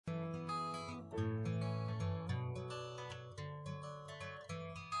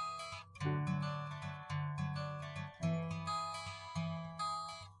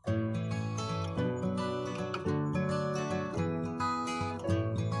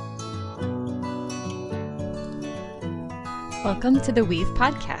Welcome to the Weave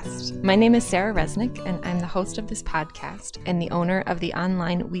Podcast. My name is Sarah Resnick, and I'm the host of this podcast and the owner of the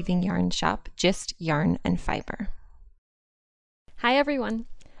online weaving yarn shop, Gist Yarn and Fiber. Hi, everyone.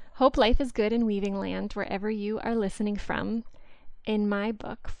 Hope life is good in weaving land wherever you are listening from. In my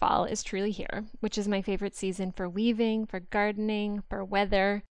book, fall is truly here, which is my favorite season for weaving, for gardening, for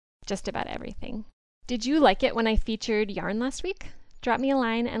weather, just about everything. Did you like it when I featured yarn last week? Drop me a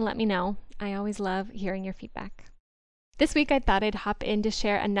line and let me know. I always love hearing your feedback. This week I thought I'd hop in to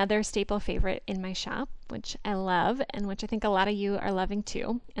share another staple favorite in my shop, which I love and which I think a lot of you are loving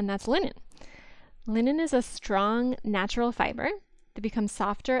too, and that's linen. Linen is a strong, natural fiber that becomes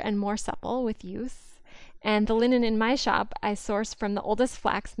softer and more supple with use. And the linen in my shop I source from the oldest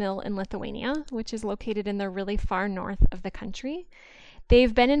flax mill in Lithuania, which is located in the really far north of the country.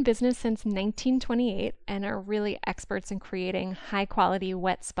 They've been in business since 1928 and are really experts in creating high-quality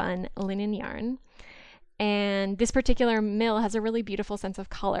wet spun linen yarn. And this particular mill has a really beautiful sense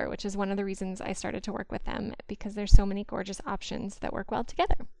of color, which is one of the reasons I started to work with them, because there's so many gorgeous options that work well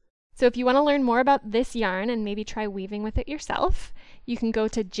together. So if you want to learn more about this yarn and maybe try weaving with it yourself, you can go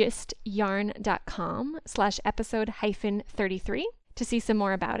to gistyarn.com/episode-33 to see some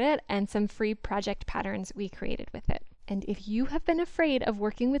more about it and some free project patterns we created with it. And if you have been afraid of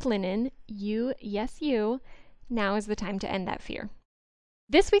working with linen, you, now is the time to end that fear.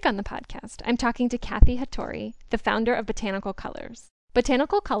 This week on the podcast, I'm talking to Kathy Hattori, the founder of Botanical Colors.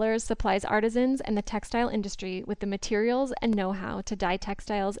 Botanical Colors supplies artisans and the textile industry with the materials and know-how to dye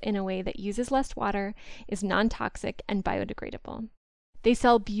textiles in a way that uses less water, is non-toxic, and biodegradable. They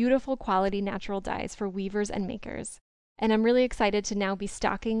sell beautiful quality natural dyes for weavers and makers, and I'm really excited to now be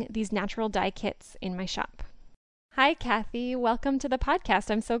stocking these natural dye kits in my shop. Hi, Kathy. Welcome to the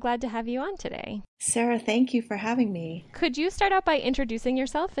podcast. I'm so glad to have you on today. Sarah, thank you for having me. Could you start out by introducing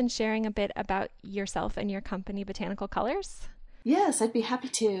yourself and sharing a bit about yourself and your company, Botanical Colors? Yes, I'd be happy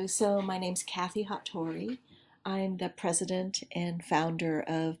to. So my name's Kathy Hattori. I'm the president and founder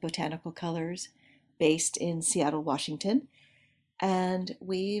of Botanical Colors, based in Seattle, Washington. And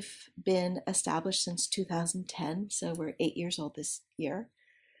we've been established since 2010, so we're 8 years old this year.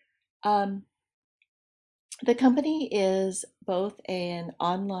 The company is both an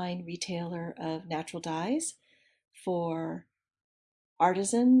online retailer of natural dyes for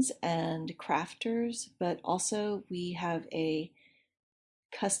artisans and crafters, but also we have a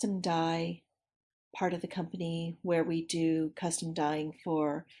custom dye part of the company where we do custom dyeing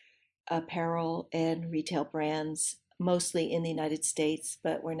for apparel and retail brands, mostly in the United States,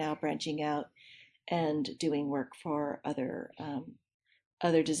 but we're now branching out and doing work for other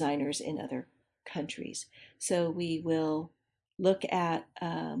designers in other countries. So we will look at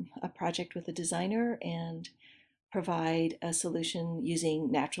a project with a designer and provide a solution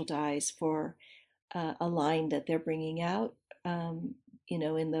using natural dyes for a line that they're bringing out, in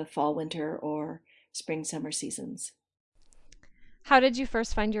the fall, winter, or spring, summer seasons. How did you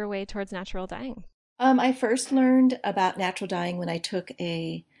first find your way towards natural dyeing? I first learned about natural dyeing when I took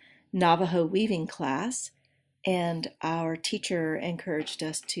a Navajo weaving class, and our teacher encouraged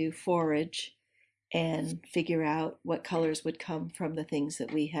us to forage and figure out what colors would come from the things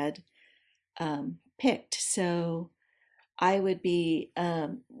that we had picked. So I would be,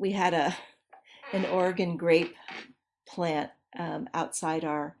 we had an Oregon grape plant outside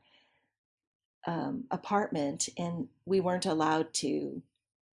our apartment, and we weren't allowed to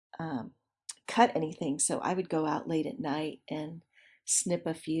cut anything. So I would go out late at night and snip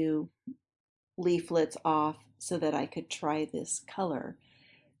a few leaflets off so that I could try this color.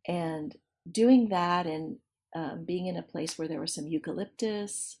 And doing that and being in a place where there was some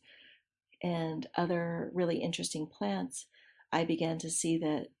eucalyptus and other really interesting plants, I began to see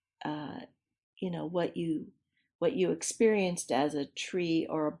that what you experienced as a tree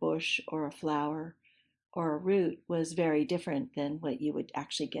or a bush or a flower or a root was very different than what you would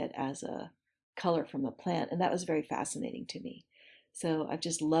actually get as a color from the plant, and that was very fascinating to me. So I've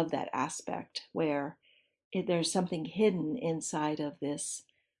just loved that aspect where there's something hidden inside of this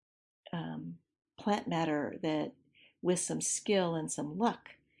plant matter that, with some skill and some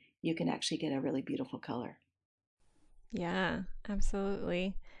luck, you can actually get a really beautiful color. Yeah,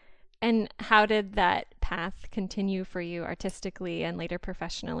 absolutely. And how did that path continue for you artistically and later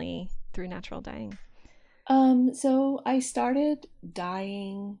professionally through natural dyeing? So I started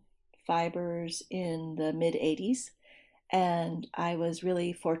dyeing fibers in the mid 80s, and I was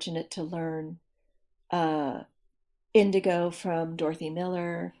really fortunate to learn uh, indigo from Dorothy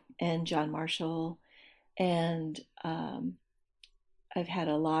Miller and John Marshall. And I've had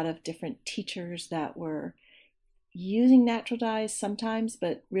a lot of different teachers that were using natural dyes sometimes,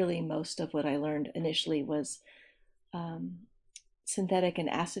 but really most of what I learned initially was synthetic and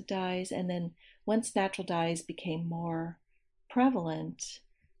acid dyes. And then once natural dyes became more prevalent,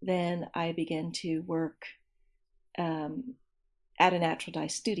 then I began to work um, at a natural dye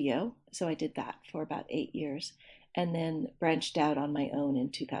studio. So I did that for about 8 years and then branched out on my own in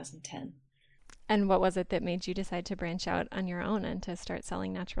 2010. And what was it that made you decide to branch out on your own and to start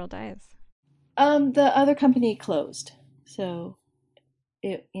selling natural dyes? The other company closed. So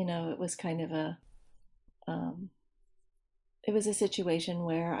it was kind of um, it was a situation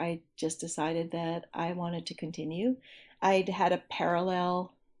where I just decided that I wanted to continue. I'd had a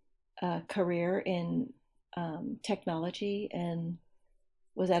parallel career in technology and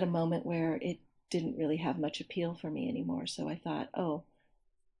was at a moment where it didn't really have much appeal for me anymore. So I thought, oh,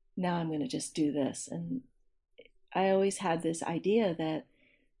 now I'm going to just do this. And I always had this idea that,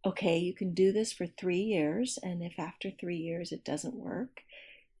 okay, you can do this for 3 years. And if after 3 years it doesn't work,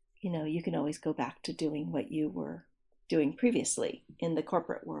 you can always go back to doing what you were doing previously in the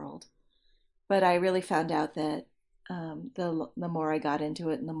corporate world. But I really found out that the more I got into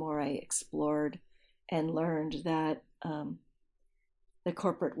it and the more I explored and learned that the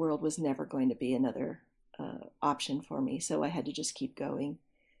corporate world was never going to be another option for me. So I had to just keep going.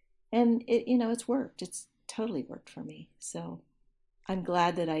 And it's worked. It's totally worked for me. So I'm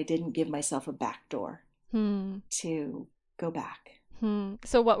glad that I didn't give myself a back door to go back.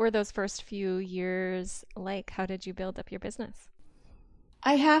 So what were those first few years like? How did you build up your business?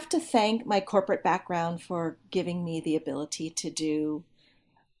 I have to thank my corporate background for giving me the ability to do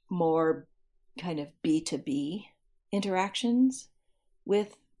more kind of B2B interactions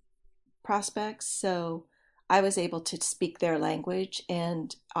with prospects. So I was able to speak their language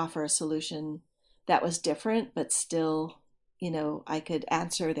and offer a solution that was different, but still, I could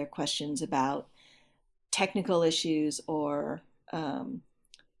answer their questions about technical issues or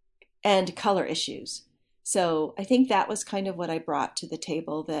and color issues. So I think that was kind of what I brought to the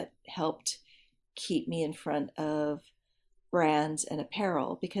table that helped keep me in front of brands and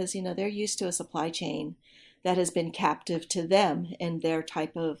apparel because they're used to a supply chain that has been captive to them and their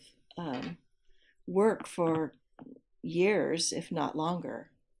type of work for years, if not longer,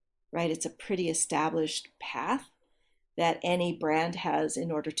 right? It's a pretty established path that any brand has in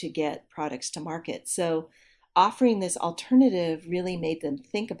order to get products to market. So offering this alternative really made them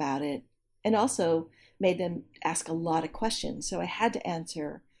think about it and also made them ask a lot of questions. So I had to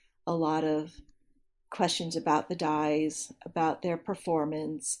answer a lot of questions about the dyes, about their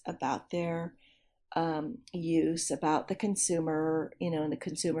performance, about their use, about the consumer, and the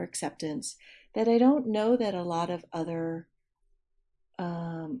consumer acceptance that I don't know that a lot of other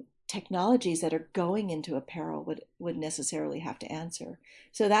technologies that are going into apparel would necessarily have to answer.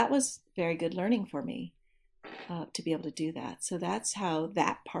 So that was very good learning for me to be able to do that. So that's how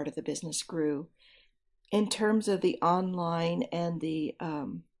that part of the business grew. In terms of the online and the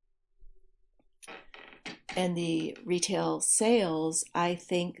retail sales, I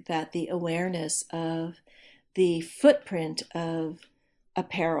think that the awareness of the footprint of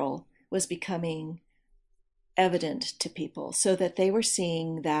apparel was becoming evident to people so that they were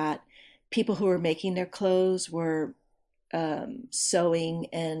seeing that people who were making their clothes were sewing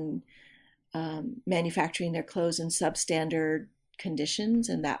and manufacturing their clothes in substandard conditions,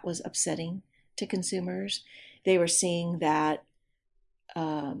 and that was upsetting to consumers. They were seeing that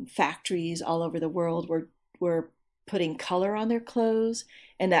factories all over the world were putting color on their clothes,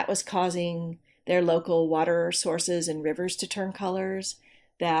 and that was causing their local water sources and rivers to turn colors.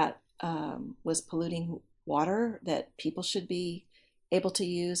 That was polluting water that people should be able to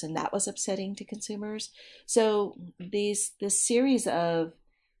use, and that was upsetting to consumers. So this series of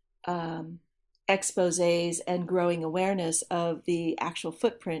exposés and growing awareness of the actual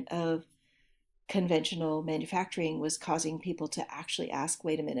footprint of conventional manufacturing was causing people to actually ask,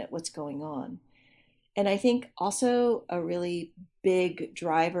 wait a minute, what's going on? And I think also a really big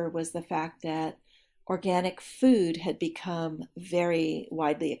driver was the fact that organic food had become very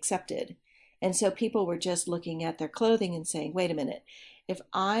widely accepted. And so people were just looking at their clothing and saying, wait a minute, if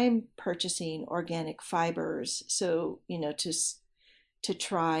I'm purchasing organic fibers, so, to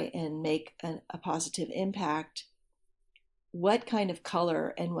try and make a positive impact, what kind of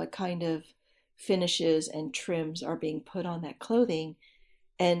color and what kind of finishes and trims are being put on that clothing?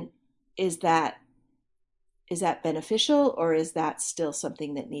 And is that beneficial, or is that still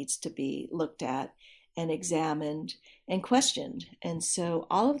something that needs to be looked at and examined and questioned? And so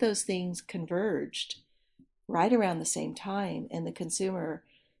all of those things converged right around the same time, and the consumer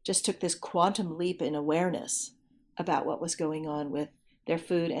just took this quantum leap in awareness about what was going on with their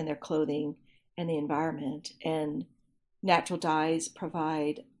food and their clothing and the environment. And natural dyes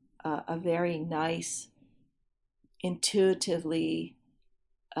provide a very nice intuitively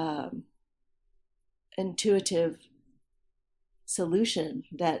um, intuitive solution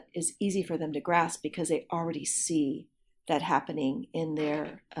that is easy for them to grasp because they already see that happening in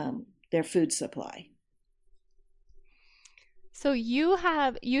their food supply. So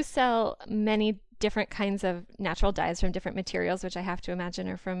you sell many different kinds of natural dyes from different materials, which I have to imagine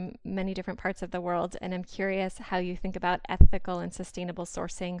are from many different parts of the world. And I'm curious how you think about ethical and sustainable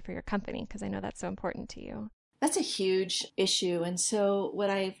sourcing for your company, because I know that's so important to you. That's a huge issue. And so, what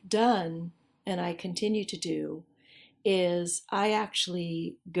I've done and I continue to do is I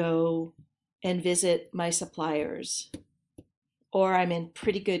actually go and visit my suppliers, or I'm in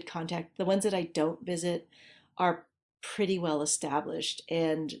pretty good contact. The ones that I don't visit are pretty well established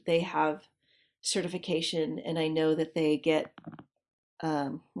and they have certification, and I know that they get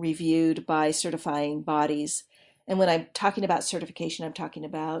reviewed by certifying bodies. And when I'm talking about certification, I'm talking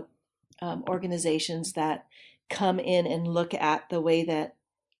about organizations that come in and look at the way that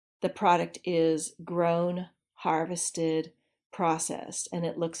the product is grown, harvested, processed, and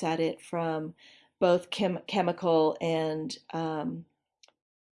it looks at it from both chemical and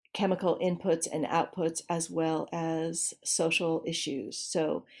chemical inputs and outputs as well as social issues.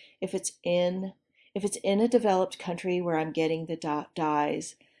 So if it's in if it's in a developed country where I'm getting the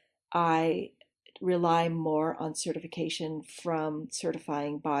dyes, I rely more on certification from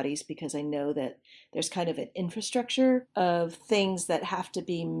certifying bodies because I know that there's kind of an infrastructure of things that have to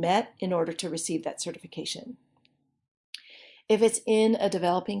be met in order to receive that certification. If it's in a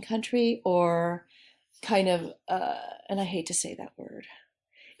developing country or kind of, and I hate to say that word,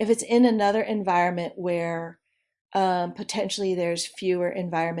 if it's in another environment where potentially there's fewer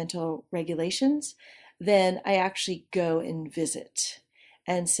environmental regulations, then I actually go and visit.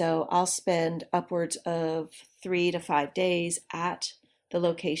 And so I'll spend upwards of 3 to 5 days at the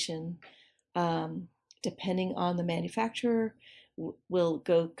location. Um, Depending on the manufacturer, we'll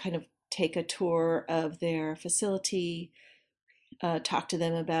go kind of take a tour of their facility, talk to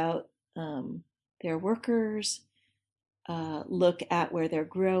them about their workers, look at where they're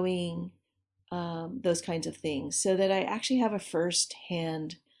growing, those kinds of things, so that I actually have a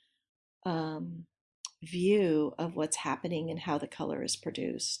first-hand um, view of what's happening and how the color is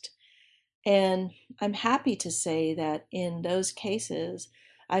produced. And I'm happy to say that in those cases,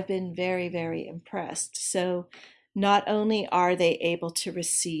 I've been very, very impressed. So not only are they able to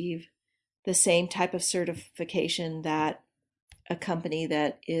receive the same type of certification that a company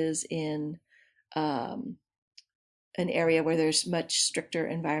that is in um, an area where there's much stricter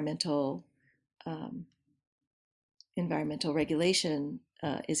um, environmental regulation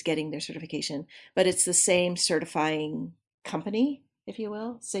is getting their certification, but it's the same certifying company, if you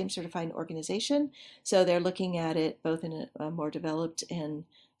will, same certifying organization. So they're looking at it both in a more developed and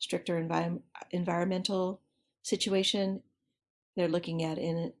stricter environmental situation. They're looking at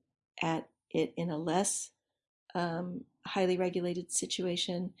it in a less highly regulated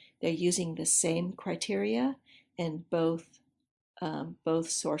situation. They're using the same criteria, and both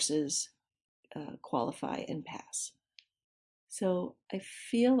sources qualify and pass. So I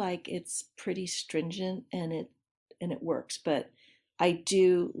feel like it's pretty stringent and it works, but I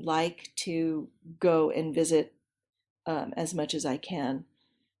do like to go and visit as much as I can.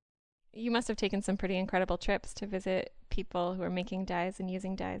 You must have taken some pretty incredible trips to visit people who are making dyes and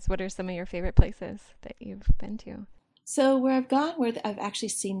using dyes. What are some of your favorite places that you've been to? So where I've gone, where I've actually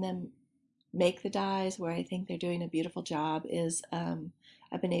seen them make the dyes, where I think they're doing a beautiful job, is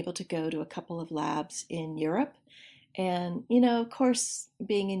I've been able to go to a couple of labs in Europe. And, of course,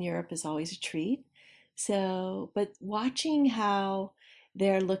 being in Europe is always a treat. So, but watching how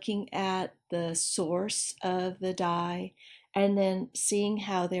they're looking at the source of the dye and then seeing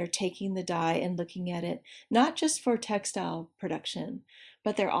how they're taking the dye and looking at it, not just for textile production,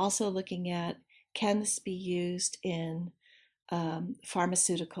 but they're also looking at, can this be used in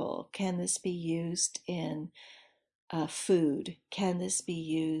pharmaceutical? Can this be used in food? Can this be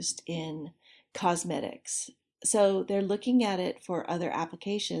used in cosmetics? So they're looking at it for other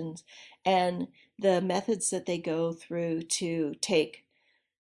applications, and the methods that they go through to take,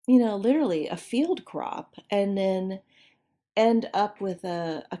 literally a field crop and then end up with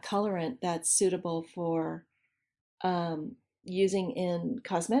a colorant that's suitable for um, using in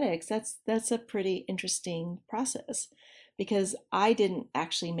cosmetics. That's a pretty interesting process because I didn't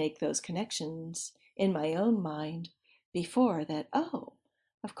actually make those connections in my own mind before that, oh,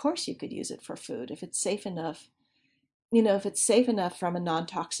 of course you could use it for food if it's safe enough. If it's safe enough from a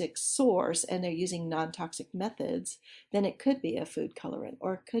non-toxic source and they're using non-toxic methods, then it could be a food colorant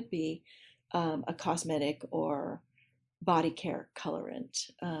or it could be a cosmetic or body care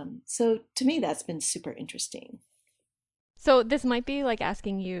colorant. So to me, that's been super interesting. So this might be like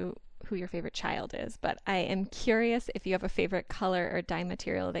asking you who your favorite child is, but I am curious if you have a favorite color or dye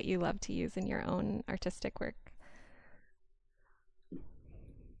material that you love to use in your own artistic work.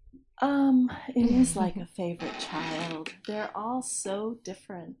 It is like a favorite child. They're all so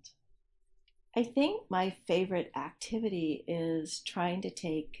different. I think my favorite activity is trying to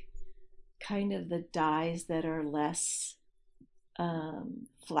take kind of the dyes that are less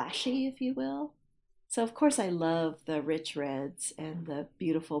flashy, if you will. So, of course, I love the rich reds and the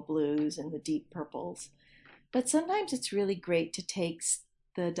beautiful blues and the deep purples. But sometimes it's really great to take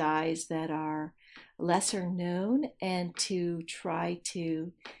the dyes that are lesser known and to try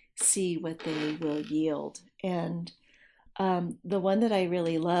to see what they will yield. And the one that I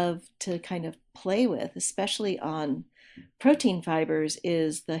really love to kind of play with, especially on protein fibers,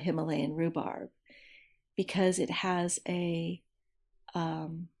 is the Himalayan rhubarb because it has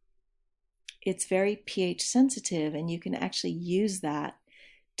um, it's very pH sensitive, and you can actually use that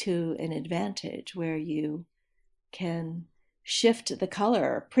to an advantage where you can shift the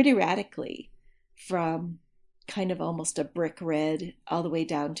color pretty radically from kind of almost a brick red all the way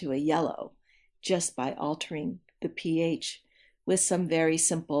down to a yellow just by altering the pH with some very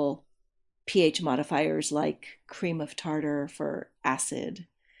simple pH modifiers like cream of tartar for acid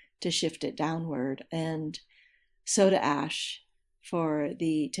to shift it downward and soda ash for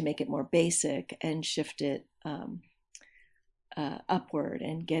the to make it more basic and shift it upward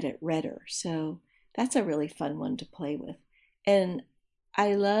and get it redder. So that's a really fun one to play with. And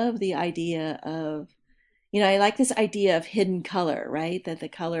I love the idea of, I like this idea of hidden color, right? That the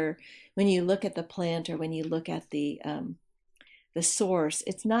color, when you look at the plant or when you look at the source,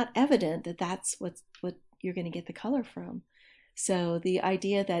 it's not evident that that's what you're going to get the color from. So the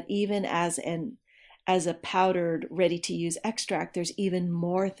idea that even as a powdered, ready to use extract, there's even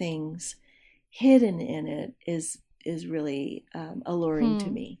more things hidden in it is really alluring to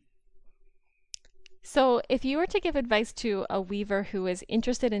Hmm. me. So, if you were to give advice to a weaver who is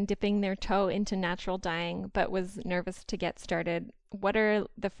interested in dipping their toe into natural dyeing but was nervous to get started, what are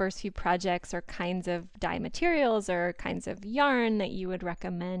the first few projects or kinds of dye materials or kinds of yarn that you would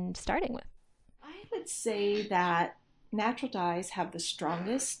recommend starting with? I would say that natural dyes have the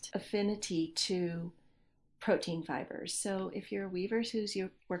strongest affinity to protein fibers. So if you're a weaver who's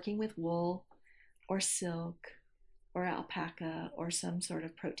you're working with wool or silk or alpaca or some sort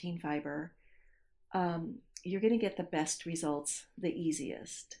of protein fiber, you're going to get the best results the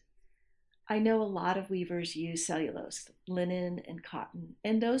easiest. I know a lot of weavers use cellulose, linen, and cotton,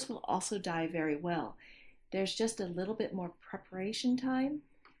 and those will also dye very well. There's just a little bit more preparation time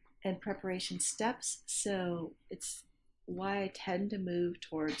and preparation steps, so it's why I tend to move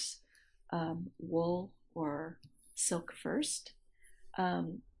towards wool or silk first.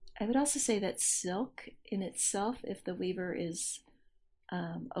 Um, I would also say that silk in itself, if the weaver is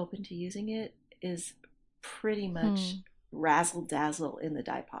open to using it, is pretty much Hmm. razzle dazzle in the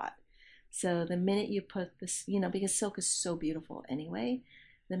dye pot. So the minute you put this, because silk is so beautiful anyway,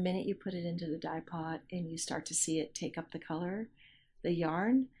 the minute you put it into the dye pot and you start to see it take up the color, the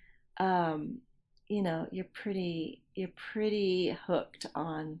yarn, um, you're pretty hooked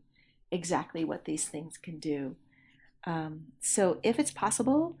on exactly what these things can do. So if it's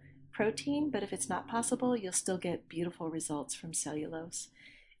possible, protein, but if it's not possible, you'll still get beautiful results from cellulose.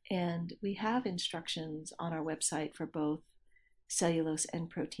 And we have instructions on our website for both cellulose and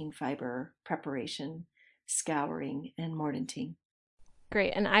protein fiber preparation, scouring, and mordanting.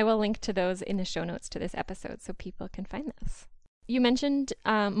 Great. And I will link to those in the show notes to this episode so people can find this. You mentioned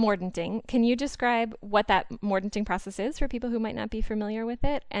mordanting. Can you describe what that mordanting process is for people who might not be familiar with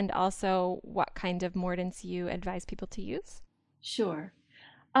it, and also what kind of mordants you advise people to use? Sure.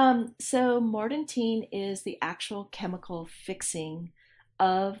 So mordanting is the actual chemical fixing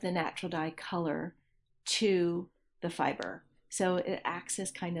of the natural dye color to the fiber. So it acts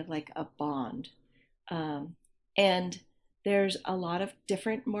as kind of like a bond. Um, and there's a lot of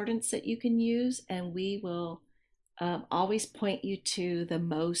different mordants that you can use, and we will always point you to the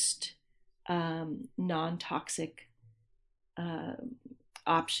most non toxic uh,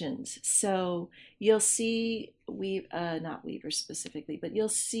 options. So you'll see not weavers specifically, but you'll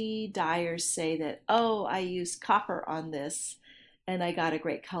see dyers say that, oh, I used copper on this and I got a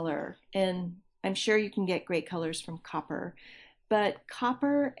great color. And I'm sure you can get great colors from copper, but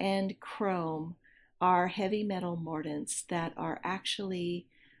copper and chrome are heavy metal mordants that are actually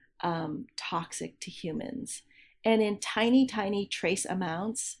toxic to humans. And in tiny, tiny trace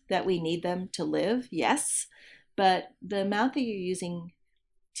amounts that we need them to live, yes, but the amount that you're using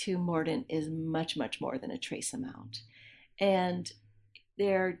to mordant is much, much more than a trace amount. And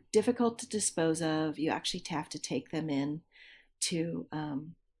they're difficult to dispose of. You actually have to take them in. to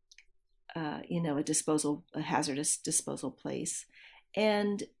a hazardous disposal place.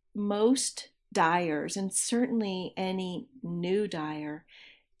 And most dyers, and certainly any new dyer,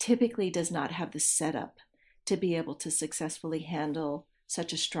 typically does not have the setup to be able to successfully handle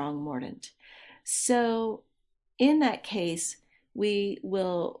such a strong mordant. So in that case, we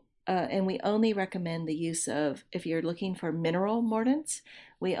will, and we only recommend the use of, if you're looking for mineral mordants,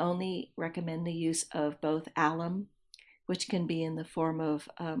 we only recommend the use of both alum, which can be in the form of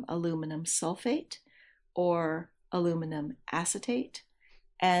aluminum sulfate or aluminum acetate,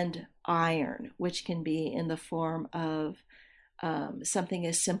 and iron, which can be in the form of something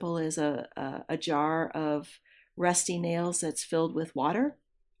as simple as a jar of rusty nails that's filled with water,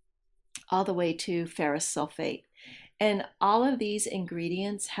 all the way to ferrous sulfate. And all of these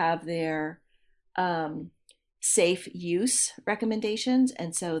ingredients have their safe use recommendations,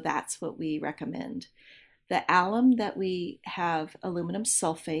 and so that's what we recommend. The alum that we have, aluminum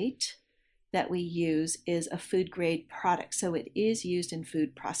sulfate, that we use is a food grade product, so it is used in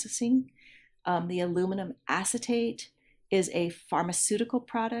food processing. The aluminum acetate is a pharmaceutical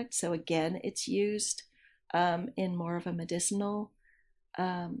product, so again, it's used in more of a medicinal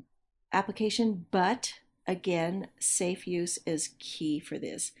application, but again, safe use is key for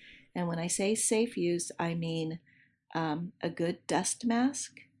this. And when I say safe use, I mean a good dust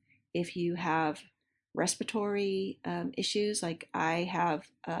mask. If you have respiratory issues, like I have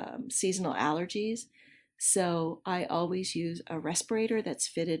seasonal allergies, so I always use a respirator that's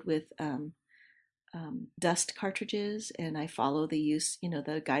fitted with dust cartridges, and I follow the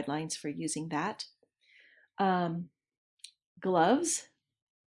guidelines for using that. Gloves,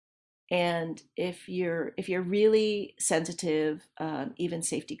 and if you're really sensitive, even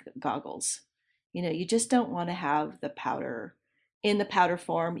safety goggles. You just don't want to have the powder in the powder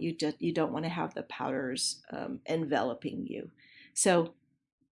form. You don't want to have the powders enveloping you. So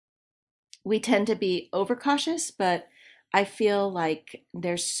we tend to be overcautious, but I feel like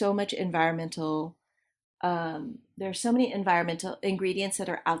there's so many environmental ingredients that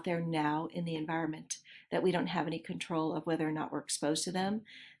are out there now in the environment that we don't have any control of whether or not we're exposed to them,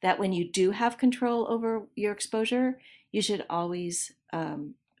 that when you do have control over your exposure, you should always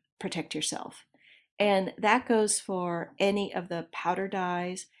protect yourself. And that goes for any of the powder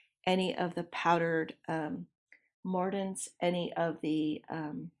dyes, any of the powdered mordants, any of the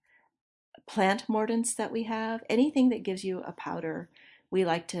plant mordants that we have, anything that gives you a powder, we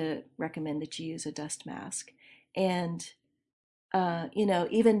like to recommend that you use a dust mask. And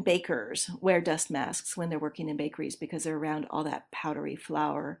even bakers wear dust masks when they're working in bakeries because they're around all that powdery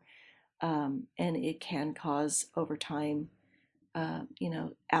flour, and it can cause over time,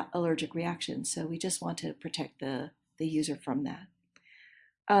 allergic reactions. So we just want to protect the user from that.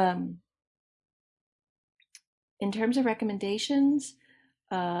 In terms of recommendations,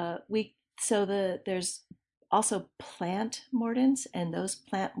 there's also plant mordants, and those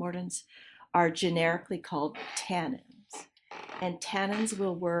plant mordants are generically called tannins. And tannins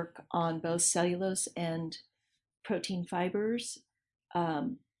will work on both cellulose and protein fibers,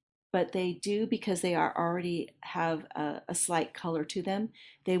 but they do, because they already have a slight color to them,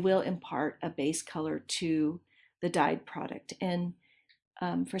 they will impart a base color to the dyed product. And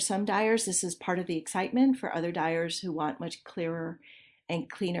for some dyers, this is part of the excitement. For other dyers who want much clearer and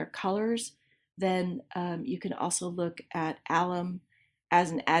cleaner colors, then you can also look at alum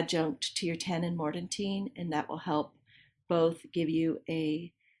as an adjunct to your tannin mordantine, and that will help both give you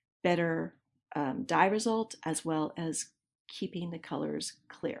a better dye result as well as keeping the colors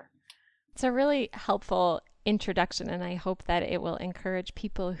clear. It's a really helpful introduction, and I hope that it will encourage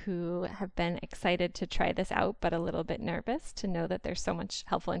people who have been excited to try this out but a little bit nervous to know that there's so much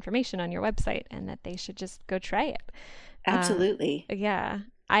helpful information on your website and that they should just go try it. Absolutely. Yeah.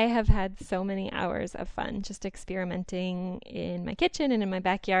 I have had so many hours of fun just experimenting in my kitchen and in my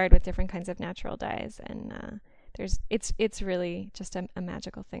backyard with different kinds of natural dyes, and it's really just a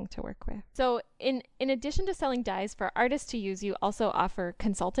magical thing to work with. So in addition to selling dyes for artists to use, you also offer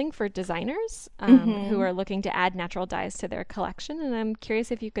consulting for designers who are looking to add natural dyes to their collection. And I'm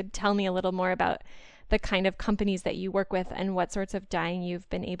curious if you could tell me a little more about the kind of companies that you work with and what sorts of dyeing you've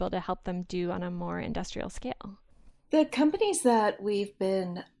been able to help them do on a more industrial scale. The companies that we've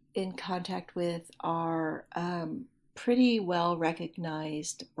been in contact with are pretty well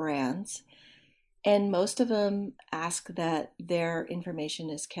recognized brands. And most of them ask that their information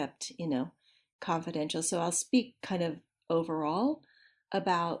is kept, confidential. So I'll speak kind of overall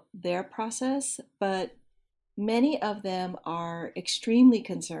about their process, but many of them are extremely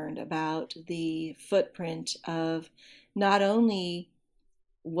concerned about the footprint of not only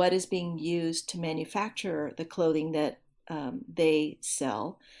what is being used to manufacture the clothing that they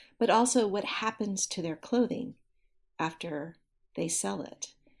sell, but also what happens to their clothing after they sell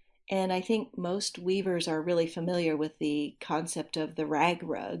it. And I think most weavers are really familiar with the concept of the rag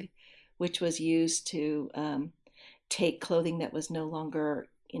rug, which was used to take clothing that was no longer,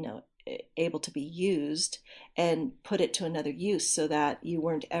 able to be used and put it to another use so that you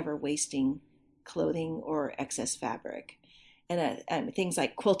weren't ever wasting clothing or excess fabric. And things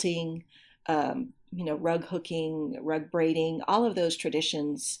like quilting, rug hooking, rug braiding, all of those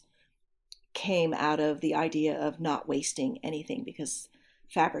traditions came out of the idea of not wasting anything because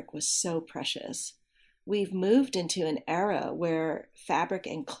fabric was so precious. We've moved into an era where fabric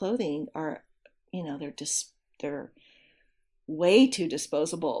and clothing are, they're way too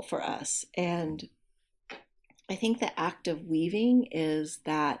disposable for us. And I think the act of weaving is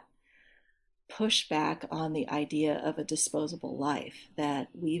that pushback on the idea of a disposable life, that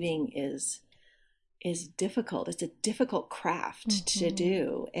weaving is difficult. It's a difficult craft to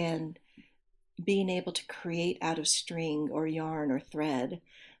do. And being able to create out of string or yarn or thread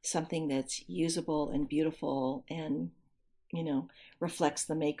something that's usable and beautiful and reflects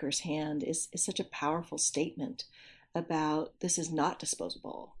the maker's hand is such a powerful statement about this is not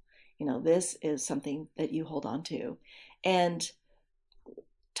disposable. This is something that you hold on to. And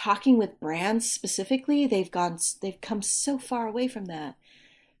talking with brands specifically, they've come so far away from that.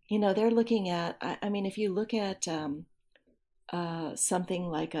 They're looking at, I mean, if you look at something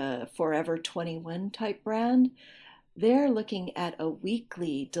like a Forever 21 type brand, they're looking at a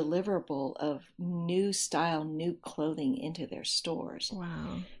weekly deliverable of new style, new clothing into their stores.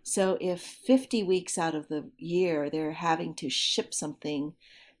 Wow. So if 50 weeks out of the year they're having to ship something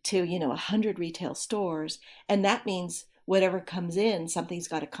to, 100 retail stores, and that means whatever comes in, something's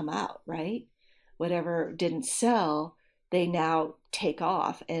got to come out, right? Whatever didn't sell, they now take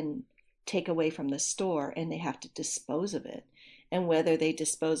off and take away from the store, and they have to dispose of it. And whether they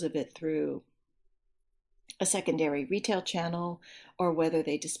dispose of it through a secondary retail channel or whether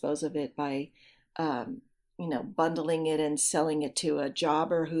they dispose of it by bundling it and selling it to a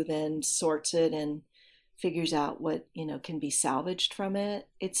jobber who then sorts it and figures out what can be salvaged from it,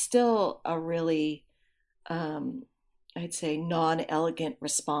 it's still a really I'd say non-elegant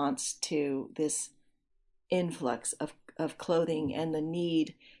response to this influx of clothing and the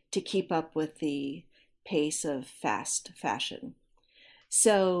need to keep up with the pace of fast fashion.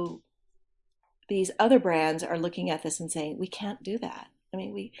 So these other brands are looking at this and saying, we can't do that. I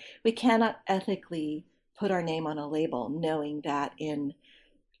mean, we cannot ethically put our name on a label knowing that in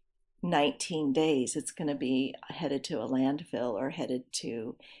 19 days it's going to be headed to a landfill or headed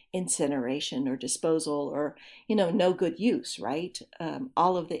to incineration or disposal or no good use, right?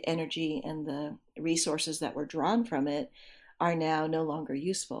 All of the energy and the resources that were drawn from it are now no longer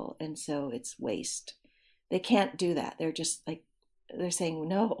useful, and so it's waste. They can't do that. They're saying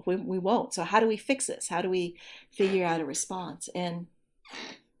no, we won't. So how do we fix this? How do we figure out a response? And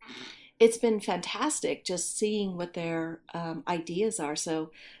it's been fantastic just seeing what their ideas are. So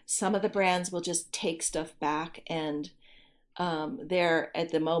some of the brands will just take stuff back and they're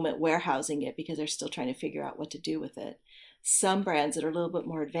at the moment warehousing it because they're still trying to figure out what to do with it. Some brands that are a little bit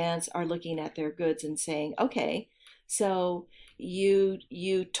more advanced are looking at their goods and saying, okay, so you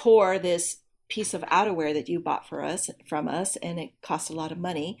tore this piece of outerwear that you bought from us and it cost a lot of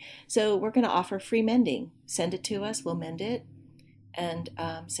money. So we're going to offer free mending. Send it to us, we'll mend it and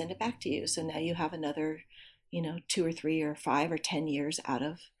send it back to you. So now you have another, 2 or 3 or 5 or 10 years out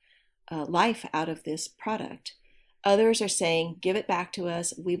of life out of this product. Others are saying, give it back to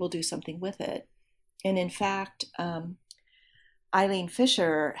us. We will do something with it. And in fact, Eileen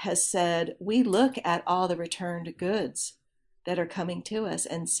Fisher has said, we look at all the returned goods that are coming to us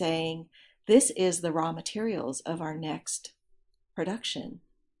and saying, this is the raw materials of our next production.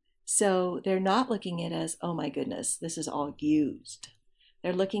 So they're not looking at it as, oh my goodness, this is all used.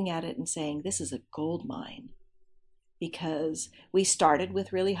 They're looking at it and saying, this is a gold mine because we started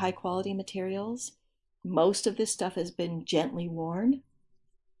with really high quality materials. Most of this stuff has been gently worn.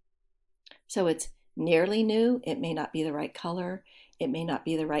 So it's nearly new. It may not be the right color. It may not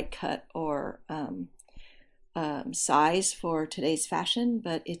be the right cut or size for today's fashion,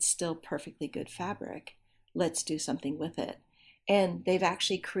 but it's still perfectly good fabric. Let's do something with it. And they've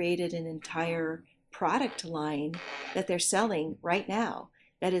actually created an entire product line that they're selling right now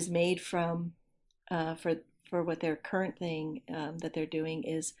that is made from, for what their current thing that they're doing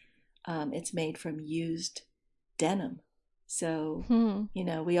is, it's made from used denim. So,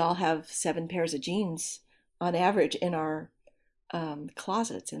 we all have 7 pairs of jeans on average in our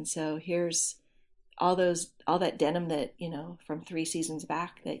closets. And so here's all that denim that, from 3 seasons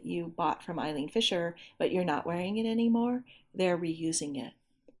back that you bought from Eileen Fisher, but you're not wearing it anymore, they're reusing it.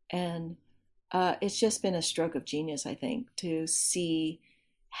 And it's just been a stroke of genius, I think, to see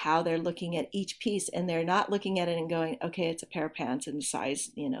how they're looking at each piece, and they're not looking at it and going, okay, it's a pair of pants in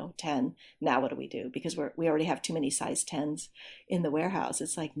size, 10. Now what do we do? Because we already have too many size 10s in the warehouse.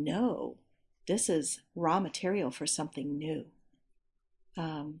 It's like, no, this is raw material for something new.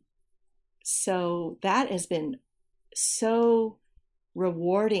 So that has been so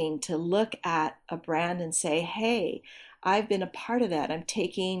rewarding to look at a brand and say, hey, I've been a part of that. I'm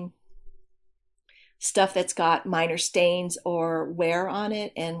taking stuff that's got minor stains or wear on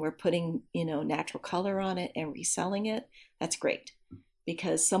it, and we're putting, natural color on it and reselling it. That's great,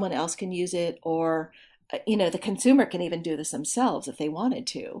 because someone else can use it, or, the consumer can even do this themselves if they wanted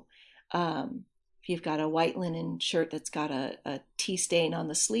to. If you've got a white linen shirt that's got a tea stain on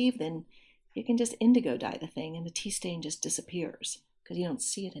the sleeve, then you can just indigo dye the thing and the tea stain just disappears because you don't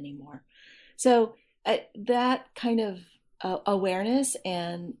see it anymore. So that kind of awareness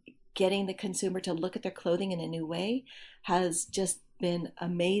and getting the consumer to look at their clothing in a new way has just been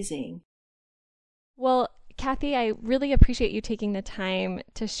amazing. Well, Kathy, I really appreciate you taking the time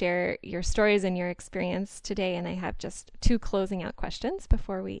to share your stories and your experience today. And I have just 2 closing out questions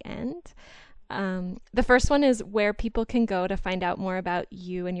before we end. The first one is where people can go to find out more about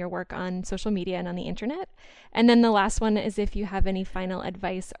you and your work on social media and on the internet. And then the last one is if you have any final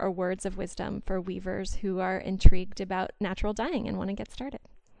advice or words of wisdom for weavers who are intrigued about natural dyeing and want to get started.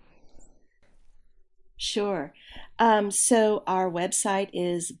 Sure. So our website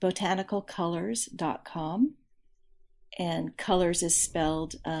is botanicalcolors.com, and colors is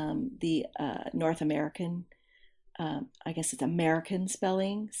spelled the North American, I guess it's American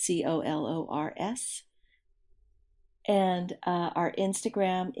spelling, COLORS. And our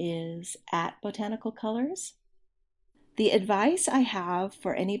Instagram is @botanicalcolors. The advice I have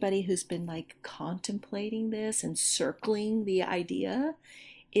for anybody who's been contemplating this and circling the idea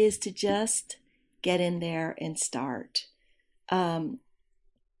is to just get in there and start. I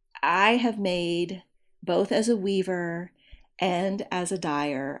have made, both as a weaver and as a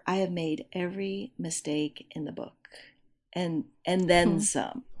dyer, I have made every mistake in the book and then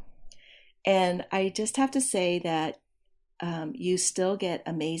some. And I just have to say that you still get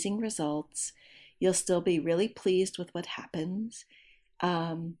amazing results. You'll still be really pleased with what happens.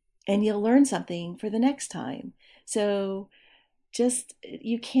 And you'll learn something for the next time. So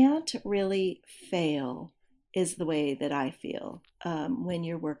you can't really fail, is the way that I feel when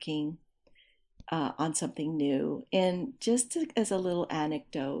you're working on something new. And just as a little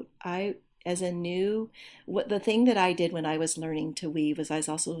anecdote, the thing that I did when I was learning to weave was I was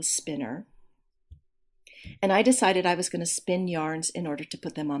also a spinner. And I decided I was going to spin yarns in order to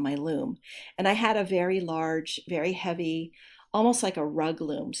put them on my loom. And I had a very large, very heavy, almost like a rug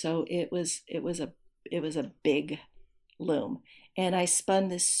loom. So it was a big loom. And I spun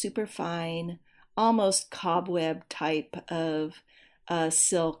this super fine, almost cobweb type of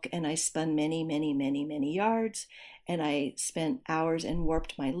silk, and I spun many, many, many, many yards, and I spent hours and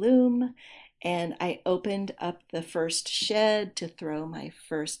warped my loom, and I opened up the first shed to throw my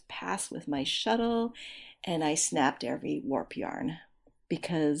first pass with my shuttle, and I snapped every warp yarn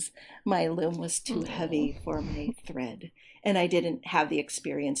because my loom was too heavy for my thread. And I didn't have the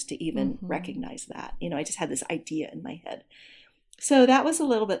experience to even recognize that. I just had this idea in my head. So that was a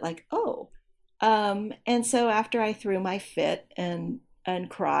little bit like, oh. And so after I threw my fit and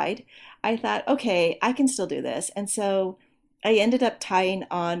cried, I thought, okay, I can still do this. And so I ended up tying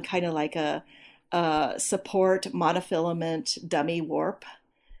on kind of like a support monofilament dummy warp,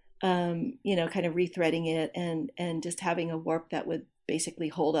 kind of rethreading it and just having a warp that would basically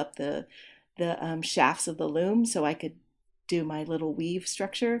hold up the shafts of the loom so I could do my little weave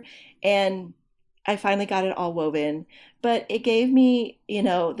structure. And I finally got it all woven, but it gave me,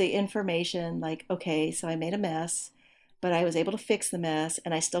 the information like, okay, so I made a mess, but I was able to fix the mess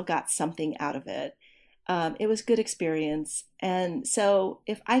and I still got something out of it. It was good experience. And so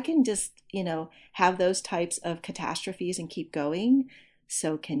if I can just, have those types of catastrophes and keep going,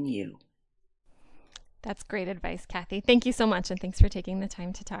 so can you. That's great advice, Kathy. Thank you so much. And thanks for taking the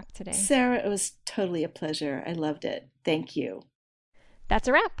time to talk today. Sarah, it was totally a pleasure. I loved it. Thank you. That's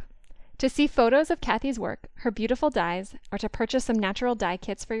a wrap. To see photos of Kathy's work, her beautiful dyes, or to purchase some natural dye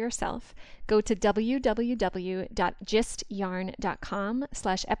kits for yourself, go to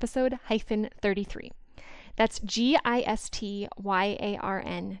www.gistyarn.com/episode-33. That's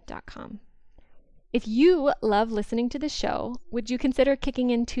GISTYARN.com. If you love listening to the show, would you consider kicking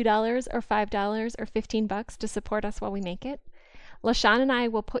in $2 or $5 or $15 to support us while we make it? LaShawn and I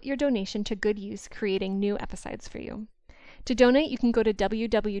will put your donation to good use creating new episodes for you. To donate, you can go to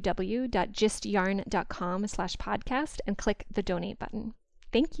www.gistyarn.com/podcast and click the donate button.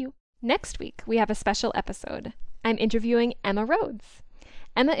 Thank you. Next week, we have a special episode. I'm interviewing Emma Rhodes.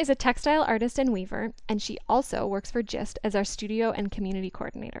 Emma is a textile artist and weaver, and she also works for GIST as our studio and community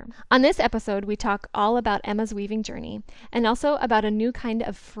coordinator. On this episode, we talk all about Emma's weaving journey and also about a new kind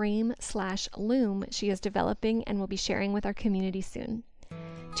of frame/loom she is developing and will be sharing with our community soon.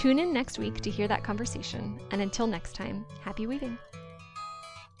 Tune in next week to hear that conversation, and until next time, happy weaving!